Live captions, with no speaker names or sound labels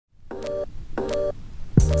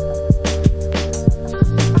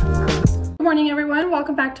morning everyone,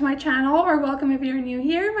 welcome back to my channel, or welcome if you're new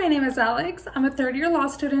here. My name is Alex. I'm a third-year law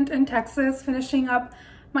student in Texas, finishing up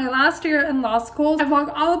my last year in law school. I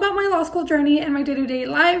vlog all about my law school journey and my day-to-day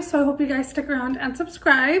life, so I hope you guys stick around and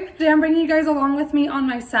subscribe. Today I'm bringing you guys along with me on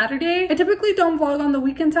my Saturday. I typically don't vlog on the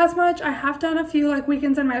weekends as much. I have done a few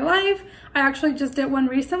weekends in my life. I actually just did one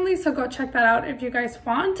recently, so go check that out if you guys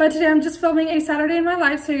want. But today I'm just filming a Saturday in my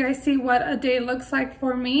life so you guys see what a day looks like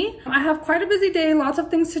for me. I have quite a busy day, lots of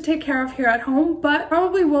things to take care of here at home, but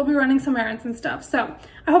probably will be running some errands and stuff. So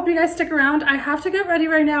I hope you guys stick around. I have to get ready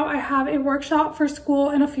right now. I have a workshop for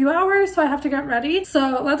school in a few hours, so I have to get ready.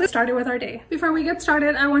 So let's get started with our day. Before we get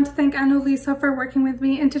started, I want to thank Annalisa for working with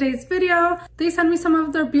me in today's video. They sent me some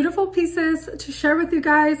of their beautiful pieces to share with you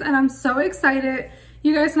guys, and I'm so excited.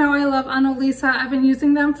 You guys know I love Annalisa. I've been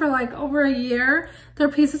using them for over a year. Their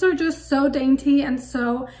pieces are just so dainty and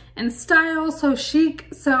so in style, so chic.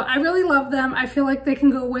 So I really love them. I feel like they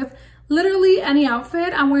can go with literally any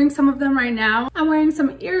outfit. I'm wearing some of them right now. I'm wearing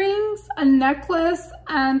some earrings, a necklace,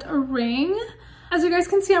 and a ring. As you guys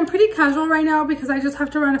can see, I'm pretty casual right now because I just have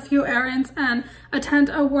to run a few errands and attend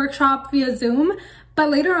a workshop via Zoom. But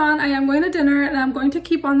later on, I am going to dinner and I'm going to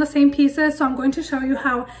keep on the same pieces. So I'm going to show you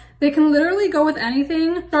how they can literally go with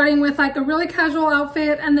anything, starting with a really casual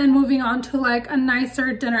outfit and then moving on to a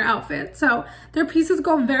nicer dinner outfit. So their pieces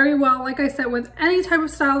go very well, like I said, with any type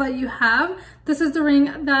of style that you have. This is the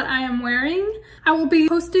ring that I am wearing. I will be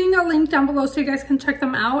posting a link down below so you guys can check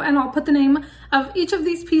them out, and I'll put the name of each of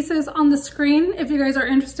these pieces on the screen if you guys are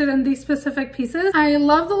interested in these specific pieces. I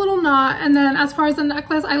love the little knot, and then as far as the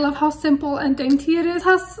necklace, I love how simple and dainty it is. It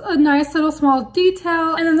has a nice little small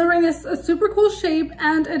detail, and then the ring is a super cool shape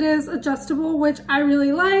and it is adjustable, which I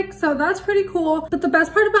really like, so that's pretty cool. But the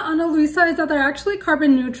best part about Annalisa is that they're actually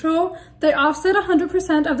carbon neutral. They offset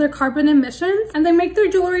 100% of their carbon emissions, and they make their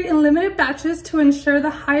jewelry in limited batches to ensure the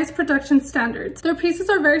highest production standards. Their pieces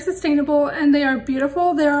are very sustainable and they are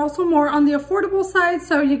beautiful. They are also more on the affordable side,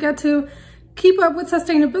 so you get to keep up with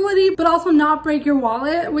sustainability but also not break your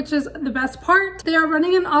wallet, which is the best part. They are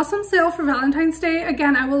running an awesome sale for Valentine's Day.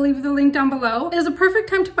 Again, I will leave the link down below. It is a perfect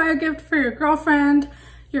time to buy a gift for your girlfriend,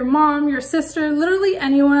 your mom, your sister, literally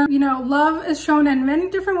anyone. You know, love is shown in many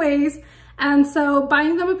different ways, and so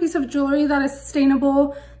buying them a piece of jewelry that is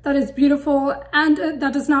sustainable, that is beautiful, and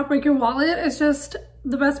that does not break your wallet is just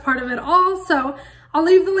the best part of it all. So I'll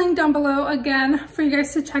leave the link down below again for you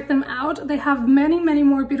guys to check them out. They have many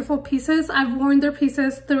more beautiful pieces. I've worn their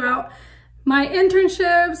pieces throughout my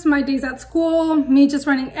internships, my days at school, me just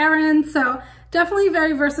running errands, so definitely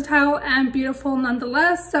very versatile and beautiful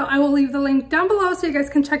nonetheless. So I will leave the link down below so you guys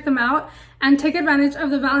can check them out and take advantage of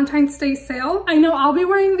the Valentine's Day sale. I know I'll be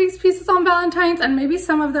wearing these pieces on Valentine's and maybe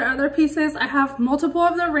some of their other pieces. I have multiple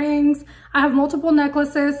of their rings. I have multiple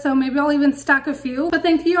necklaces, so maybe I'll even stack a few. But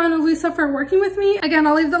thank you, Annalisa, for working with me. Again,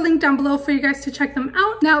 I'll leave the link down below for you guys to check them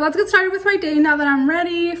out. Now let's get started with my day. Now that I'm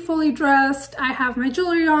ready, fully dressed, I have my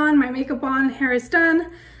jewelry on, my makeup on, hair is done.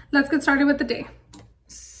 Let's get started with the day.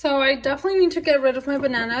 So I definitely need to get rid of my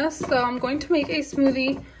bananas, so I'm going to make a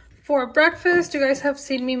smoothie for breakfast. You guys have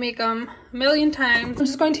seen me make them a million times. I'm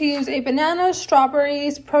just going to use a banana,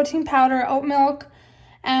 strawberries, protein powder, oat milk,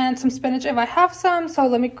 and some spinach if I have some. So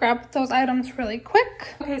let me grab those items really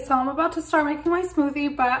quick. Okay, so I'm about to start making my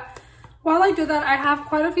smoothie, but while I do that, I have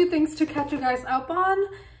quite a few things to catch you guys up on.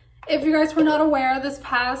 If you guys were not aware, this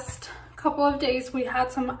past couple of days we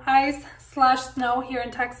had some ice/snow here in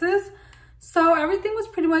Texas. So everything was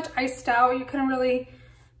pretty much iced out. You couldn't really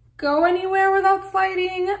go anywhere without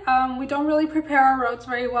sliding. We don't really prepare our roads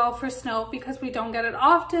very well for snow because we don't get it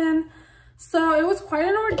often. So it was quite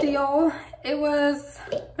an ordeal. It was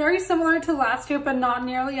very similar to last year, but not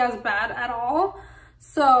nearly as bad at all.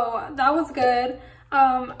 So that was good.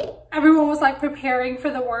 Everyone was preparing for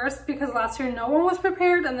the worst because last year no one was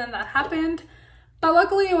prepared and then that happened. But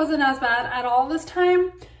luckily it wasn't as bad at all this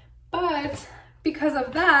time. But because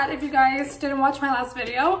of that, if you guys didn't watch my last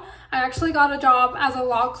video, I actually got a job as a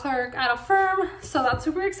law clerk at a firm, so that's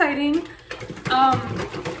super exciting.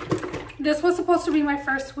 This was supposed to be my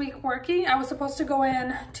first week working. I was supposed to go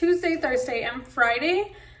in Tuesday, Thursday, and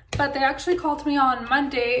Friday, but they actually called me on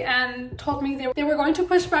Monday and told me they were going to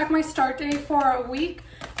push back my start day for a week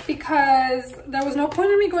because there was no point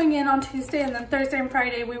in me going in on Tuesday, and then Thursday and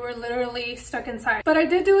Friday we were literally stuck inside. But I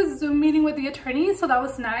did do a Zoom meeting with the attorney, so that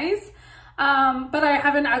was nice. But I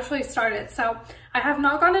haven't actually started, so I have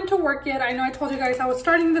not gone into work yet. I know I told you guys I was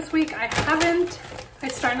starting this week. I haven't. I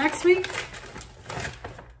start next week,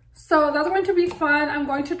 so that's going to be fun. I'm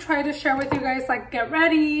going to try to share with you guys get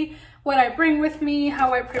ready, what I bring with me,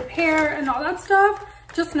 how I prepare, and all that stuff.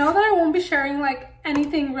 just know that I won't be sharing like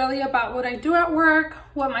anything really about what I do at work,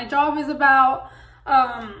 what my job is about,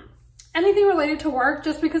 anything related to work,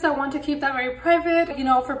 just because I want to keep that very private, you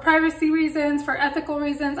know, for privacy reasons, for ethical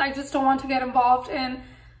reasons. I just don't want to get involved in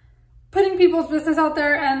putting people's business out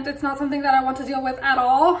there, and it's not something that I want to deal with at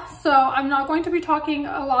all. So I'm not going to be talking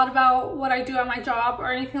a lot about what I do at my job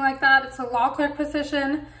or anything like that. It's a law clerk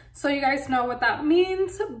position, so you guys know what that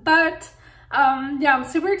means. But yeah, I'm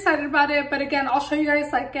super excited about it. But again, I'll show you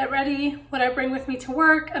guys like get ready, what I bring with me to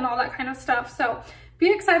work and all that kind of stuff. So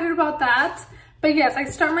be excited about that. But yes, I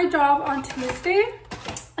start my job on Tuesday.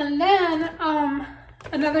 And then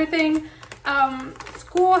another thing,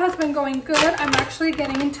 school has been going good. I'm actually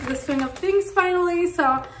getting into the swing of things finally.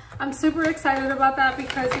 So I'm super excited about that,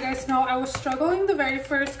 because you guys know I was struggling the very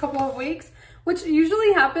first couple of weeks, which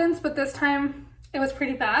usually happens, but this time it was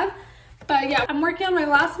pretty bad. But yeah, I'm working on my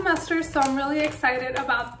last semester, so I'm really excited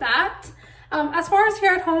about that. As far as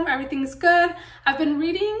here at home, everything's good. I've been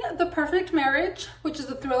reading The Perfect Marriage, which is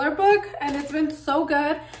a thriller book, and it's been so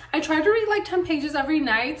good. I try to read like 10 pages every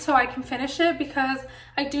night so I can finish it, because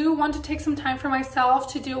I do want to take some time for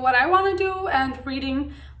myself to do what I want to do, and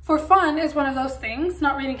reading for fun is one of those things.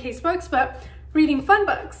 Not reading case books, but reading fun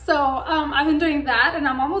books. So I've been doing that, and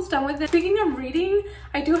I'm almost done with it. Speaking of reading,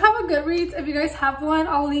 I do have a Goodreads. If you guys have one,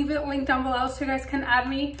 I'll leave it linked down below so you guys can add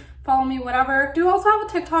me, follow me, whatever. I do also have a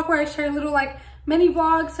TikTok where I share little like mini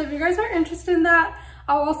vlogs, so if you guys are interested in that,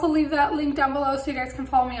 I'll also leave that link down below so you guys can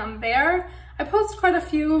follow me on there. I post quite a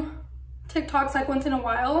few TikToks like once in a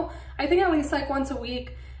while. I think at least like once a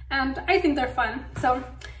week, and I think they're fun. So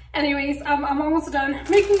anyways, I'm almost done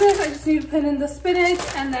making this. I just need to put in the spinach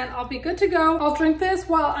and then I'll be good to go. I'll drink this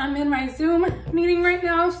while I'm in my Zoom meeting right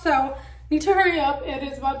now, so need to hurry up. It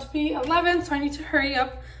is about to be 11, so I need to hurry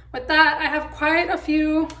up with that. I have quite a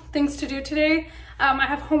few things to do today. I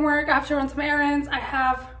have homework, I have to run some errands,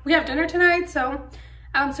 we have dinner tonight, so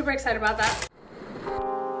I'm super excited about that.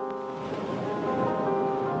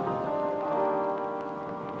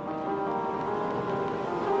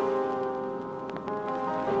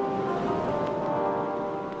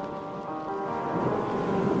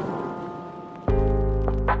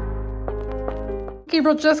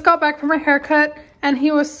 Gabriel just got back from a haircut, and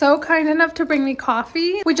he was so kind enough to bring me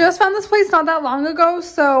coffee. We just found this place not that long ago,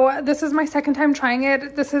 so this is my second time trying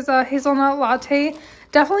it. This is a hazelnut latte.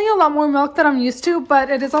 Definitely a lot more milk than I'm used to, but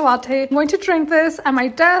it is a latte. I'm going to drink this at my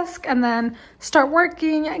desk and then start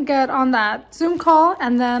working, get on that Zoom call,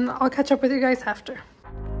 and then I'll catch up with you guys after.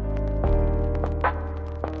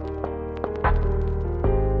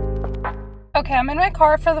 Okay, I'm in my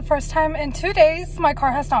car for the first time in 2 days. My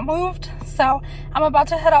car has not moved, so I'm about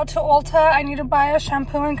to head out to Ulta. I need to buy a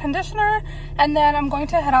shampoo and conditioner, and then I'm going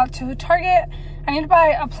to head out to Target. I need to buy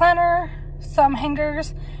a planner, some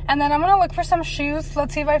hangers, and then I'm gonna look for some shoes.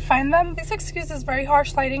 Let's see if I find them. Please excuse this very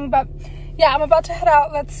harsh lighting, but yeah, I'm about to head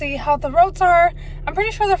out. Let's see how the roads are. I'm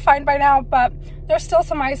pretty sure they're fine by now, but there's still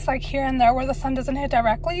some ice like here and there where the sun doesn't hit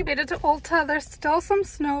directly. Made it to Ulta. There's still some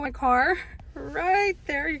snow in my car right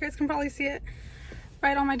there. You guys can probably see it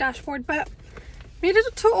right on my dashboard, but made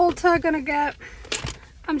it to Ulta.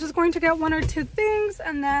 I'm just going to get 1 or 2 things,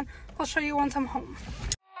 and then I'll show you once I'm home.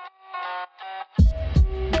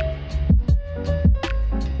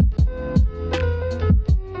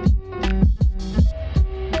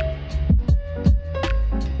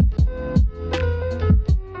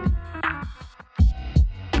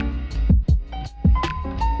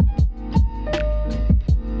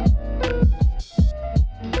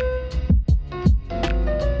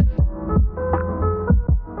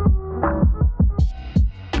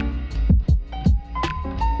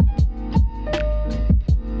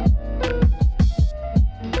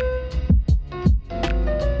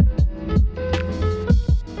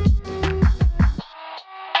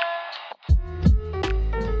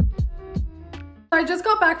 I just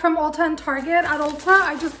got back from Ulta and Target. At Ulta,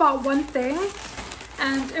 I just bought one thing,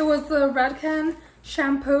 and it was the Redken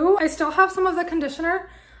shampoo. I still have some of the conditioner.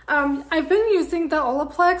 I've been using the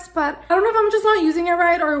Olaplex, but I don't know if I'm just not using it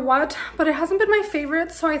right or what, but it hasn't been my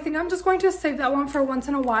favorite, so I think I'm just going to save that one for once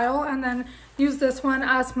in a while and then use this one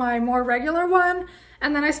as my more regular one.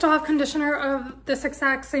 And then I still have conditioner of this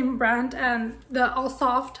exact same brand and the All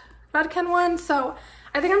Soft Redken one, so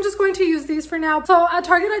I think I'm just going to use these for now. So at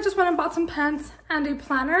Target, I just went and bought some pens and a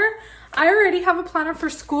planner. I already have a planner for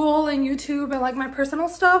school and YouTube and like my personal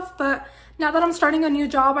stuff, but now that I'm starting a new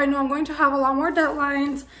job, I know I'm going to have a lot more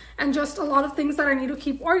deadlines and just a lot of things that I need to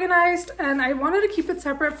keep organized, and I wanted to keep it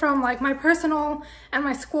separate from like my personal and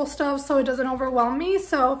my school stuff so it doesn't overwhelm me.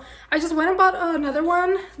 So I just went and bought another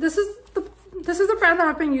one. This is the brand that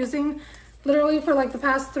I've been using literally for like the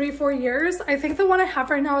past 3-4 years. I think the one I have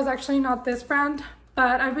right now is actually not this brand,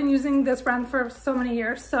 but I've been using this brand for so many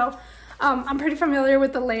years. So I'm pretty familiar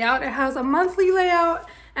with the layout. It has a monthly layout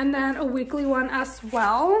and then a weekly one as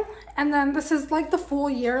well. And then this is like the full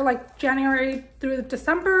year, like January through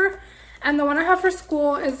December. And the one I have for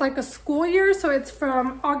school is like a school year. So it's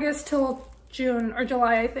from August till June or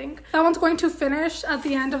July, I think. That one's going to finish at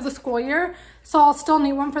the end of the school year. So I'll still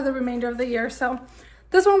need one for the remainder of the year. So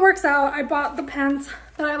this one works out. I bought the pens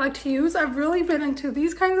that I like to use. I've really been into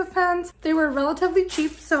these kinds of pens. They were relatively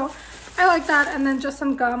cheap, so I like that. And then just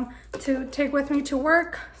some gum to take with me to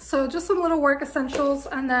work. So just some little work essentials,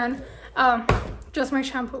 and then just my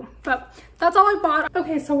shampoo. But that's all I bought.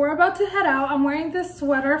 Okay, so we're about to head out. I'm wearing this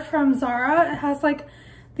sweater from Zara. It has like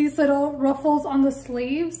these little ruffles on the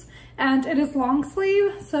sleeves, and it is long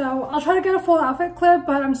sleeve. So I'll try to get a full outfit clip,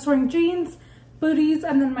 but I'm just wearing jeans, booties,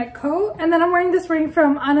 and then my coat. And then I'm wearing this ring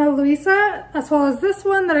from Ana Luisa, as well as this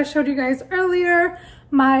one that I showed you guys earlier,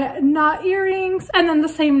 my knot earrings, and then the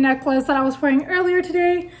same necklace that I was wearing earlier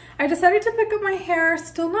today. I decided to pick up my hair.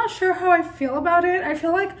 Still not sure how I feel about it. I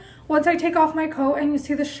feel like once I take off my coat and you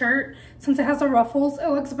see the shirt, since it has the ruffles, it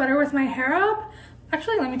looks better with my hair up.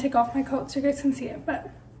 Actually, let me take off my coat so you guys can see it. But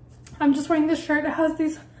I'm just wearing this shirt. It has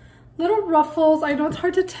these little ruffles. I know it's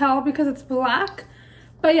hard to tell because it's black,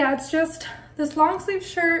 but yeah, it's just this long sleeve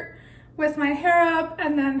shirt with my hair up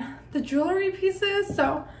and then the jewelry pieces.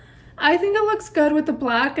 So I think it looks good with the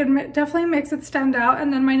black and it definitely makes it stand out.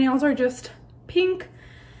 And then my nails are just pink,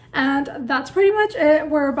 and that's pretty much it.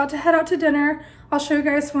 We're about to head out to dinner. I'll show you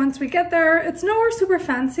guys once we get there. It's nowhere super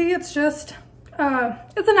fancy. It's just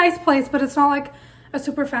it's a nice place, but it's not like a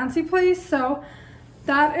super fancy place. So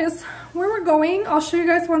that is where we're going. I'll show you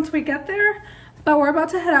guys once we get there, but we're about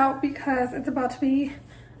to head out because it's about to be,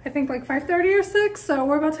 I think, like 5:30 or 6, so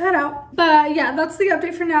we're about to head out. But yeah, that's the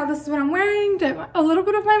update for now. This is what I'm wearing. Did a little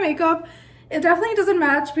bit of my makeup. It definitely doesn't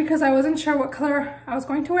match because I wasn't sure what color I was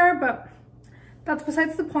going to wear, but that's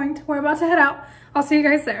besides the point. We're about to head out. I'll see you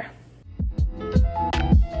guys there.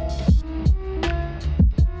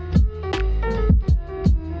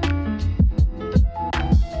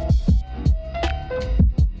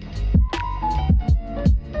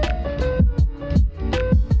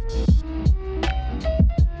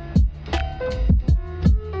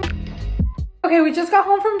 Okay, we just got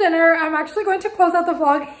home from dinner. I'm actually going to close out the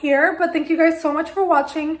vlog here, but thank you guys so much for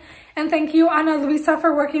watching. And thank you, Ana Luisa,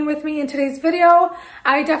 for working with me in today's video.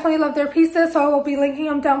 I definitely love their pieces, so I will be linking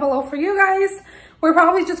them down below for you guys. We're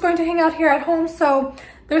probably just going to hang out here at home, so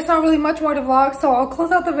there's not really much more to vlog, so I'll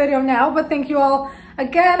close out the video now. But thank you all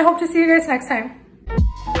again. Hope to see you guys next time.